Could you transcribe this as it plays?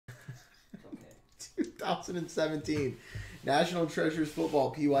2017 National Treasures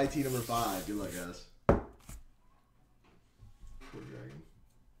Football PYT number 5. Good luck, guys. Poor Dragon.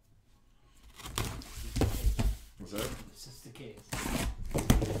 What's that? This is the case. I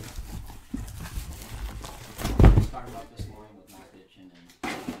was talking about this morning with not bitching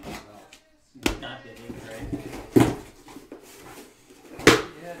and not bidding, right?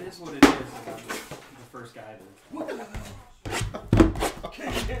 Yeah, it is what it is. I'm the first guy to.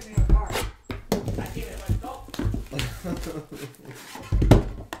 Get me a car. I gave it myself.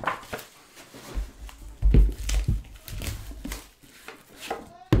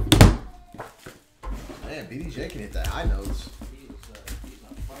 Man, BDJ can hit the high notes. He's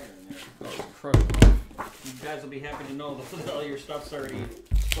on fire in there. Oh, incredible. You guys will be happy to know that all your stuff's already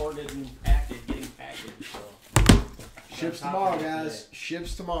sorted and packaged, getting packaged. So. Ships tomorrow, guys.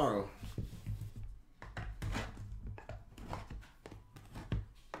 Ships tomorrow.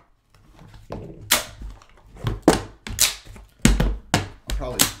 I'll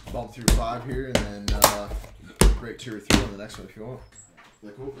probably bump through 5 here and then break 2 or 3 on the next one if you want. Is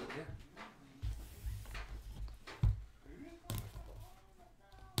that cool?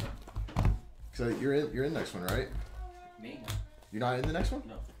 Yeah. So you're in next one, right? Me? No. You're not in the next one?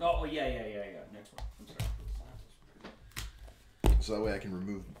 No. Oh, yeah. Next one. I'm sorry. So that way I can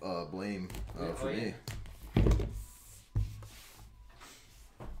remove blame for me.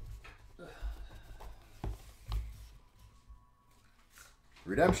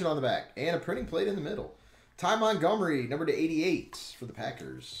 Redemption on the back. And a printing plate in the middle. Ty Montgomery, number to 88 for the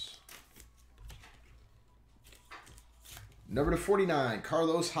Packers. Number to 49,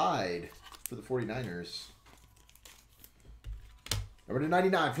 Carlos Hyde for the 49ers. Number to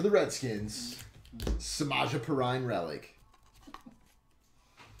 99 for the Redskins, Samaja Perine relic.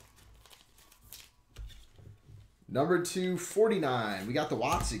 Number to 49, we got the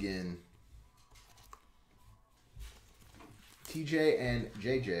Watts again. TJ and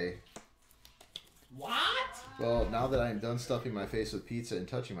JJ. What? Well, now that I am done stuffing my face with pizza and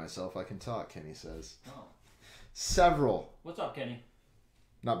touching myself, I can talk, Kenny says. Oh. Several. What's up, Kenny?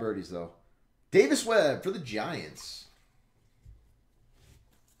 Not birdies, though. Davis Webb for the Giants.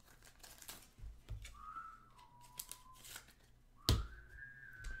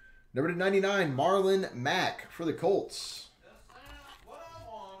 Number to 99, Marlon Mack for the Colts.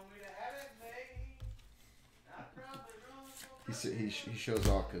 He shows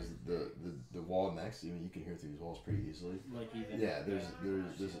off because the wall next to him, you can hear through these walls pretty easily. Like even. Yeah, there's a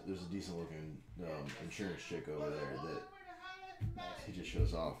decent looking insurance chick over there that he just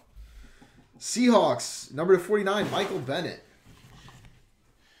shows off. Seahawks, number to 49, Michael Bennett.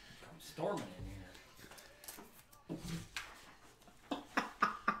 Come storming in here.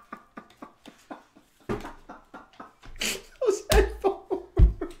 Those headphones.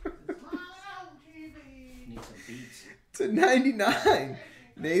 Need some beats. To 99,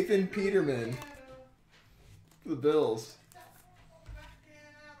 Nathan Peterman for the Bills.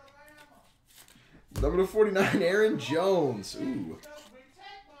 Number to 49, Aaron Jones. Ooh.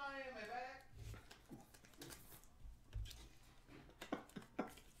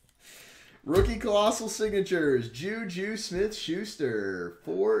 Rookie Colossal Signatures, Juju Smith-Schuster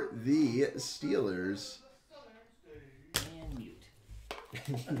for the Steelers. And mute.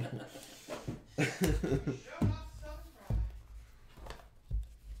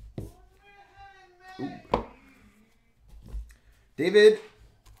 Ooh. David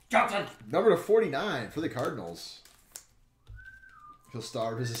Johnson. Number to 49 for the Cardinals. He'll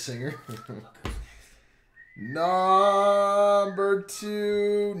starve as a singer. Number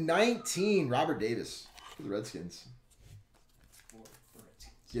to 19, Robert Davis for the Redskins.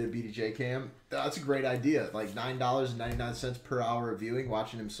 Get a BDJ cam. That's a great idea. Like $9.99 per hour of viewing,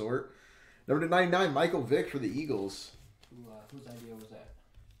 watching him sort. Number to 99, Michael Vick for the Eagles. Whose idea was that?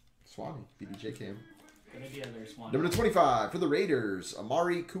 Swami, BDJ cam. Good idea there, Swan. Number to 25 for the Raiders,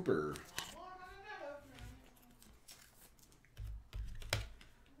 Amari Cooper.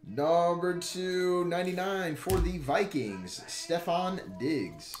 Number to 99 for the Vikings, Stephon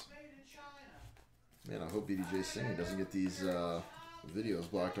Diggs. Man, I hope BDJ Singing doesn't get these videos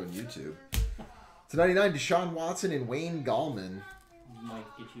blocked on YouTube. To 99, Deshaun Watson and Wayne Gallman. Might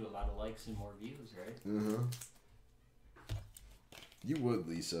get you a lot of likes and more views, right? Uh-huh. You would,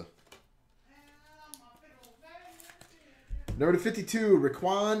 Lisa. Number to 52,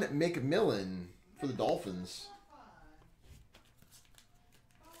 Raquan McMillan for the Dolphins.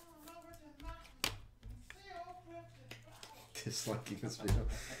 Disliking this video.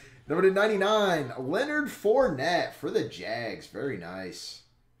 Number to 99, Leonard Fournette for the Jags. Very nice.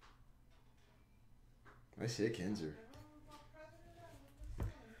 Nice hit, Kinzer.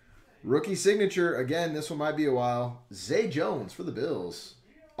 Rookie signature. Again, this one might be a while. Zay Jones for the Bills.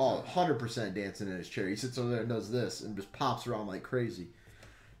 Oh, 100% dancing in his chair. He sits over there and does this and just pops around like crazy.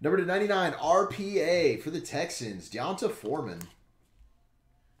 Number to 99, RPA for the Texans. Deonta Foreman.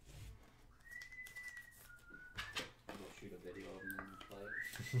 We'll shoot a video of him and play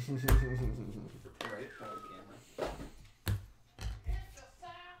it. Right for the camera.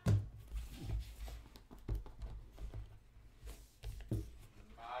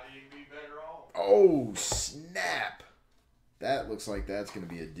 Oh, snap. That looks like that's going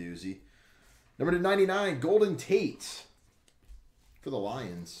to be a doozy. Number to 99, Golden Tate for the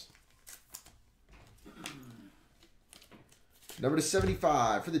Lions. Number to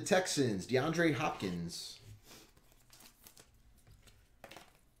 75 for the Texans, DeAndre Hopkins.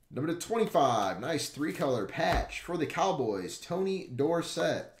 Number to 25, nice three-color patch for the Cowboys, Tony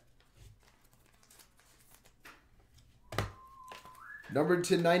Dorsett. Number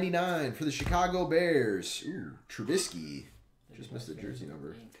to 99 for the Chicago Bears, ooh, Trubisky. Just missed the jersey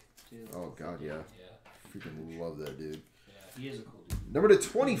number. Oh, God, yeah. Freaking love that dude. Yeah, he is a cool dude. Number to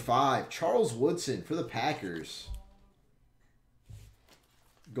 25, Charles Woodson for the Packers.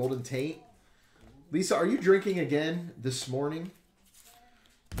 Golden Tate. Lisa, are you drinking again this morning?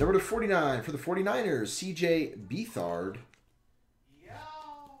 Number to 49 for the 49ers, CJ Beathard.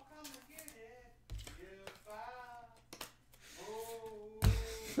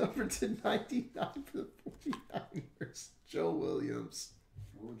 Number to 99 for the 49ers, Joe Williams.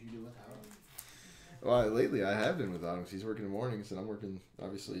 What would you do without him? Well, lately I have been without him because he's working in the mornings and I'm working,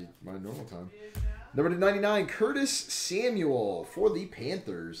 obviously, my normal time. Number to 99, Curtis Samuel for the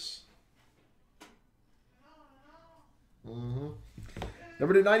Panthers.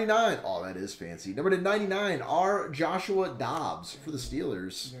 Number to 99, oh, that is fancy. Number to 99, R. Joshua Dobbs for the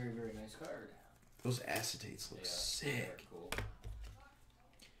Steelers. Very, very nice card. Those acetates look sick. Cool.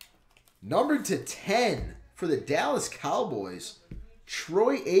 Number to 10 for the Dallas Cowboys,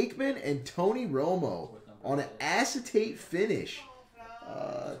 Troy Aikman and Tony Romo on an acetate finish.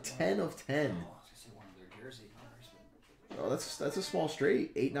 10 of 10. Oh, that's a small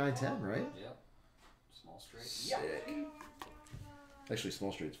straight. 8, 9, 10, right? Yep. Small straight. Sick. Actually,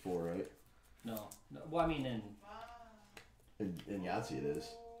 small straight's 4, right? No. Well, I mean, In Yahtzee it is.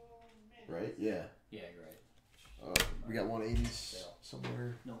 Right? Yeah. Yeah, you're right. We got 180s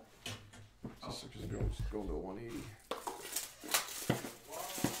somewhere. No. Just going to 180.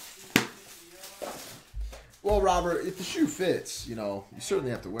 Well, Robert, if the shoe fits, you know, you certainly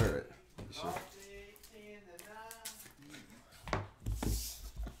have to wear it. So.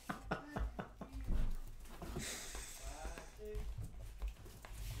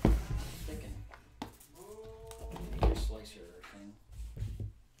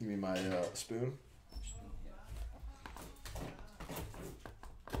 You mean my spoon?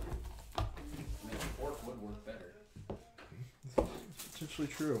 Fork would work better. Essentially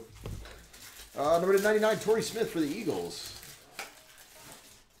true. Number 99, Torrey Smith for the Eagles.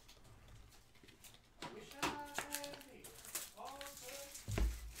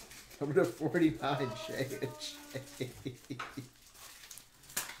 Number 49, Shay.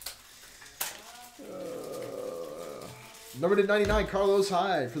 Number 99, Carlos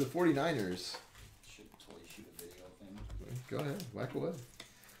Hyde for the 49ers. Should totally shoot a video thing. Go ahead, whack away.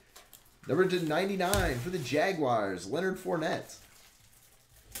 Number 99 for the Jaguars, Leonard Fournette.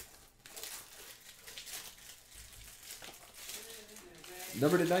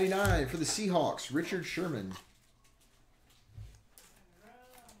 Number 99 for the Seahawks, Richard Sherman.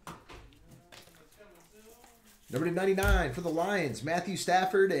 Number 99 for the Lions, Matthew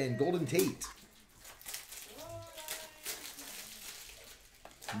Stafford and Golden Tate.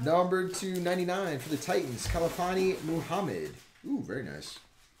 Number 299 for the Titans, Kalafani Muhammad. Ooh, very nice.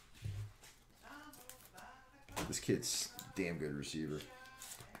 This kid's damn good receiver.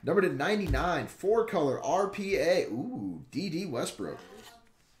 Number 99, 4-color RPA. Ooh, D.D. Westbrook.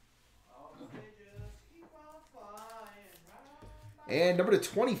 And number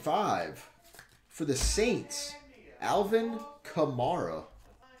 25 for the Saints, Alvin Kamara.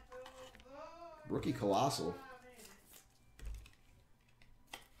 Rookie Colossal.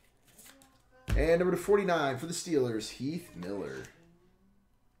 And number 49 for the Steelers, Heath Miller.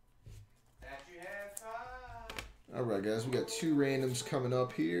 All right, guys, we got 2 randoms coming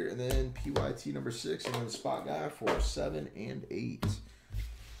up here, and then PYT number 6, and then the spot guy for 7 and 8.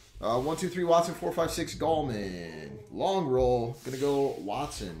 1, 2, 3, Watson, 4, 5, 6, Gallman. Long roll, gonna go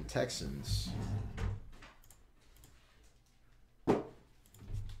Watson, Texans.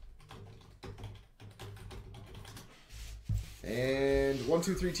 And 1,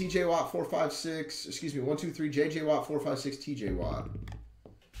 2, 3, TJ Watt, 4, 5, 6. Excuse me, 1, 2, 3, JJ Watt, 4, 5, 6, TJ Watt.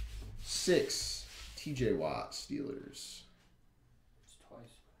 6, TJ Watt, Steelers. It's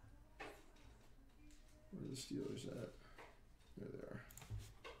twice. Where are the Steelers at? There they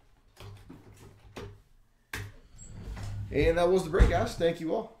are. And that was the break, guys. Thank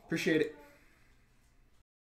you all. Appreciate it.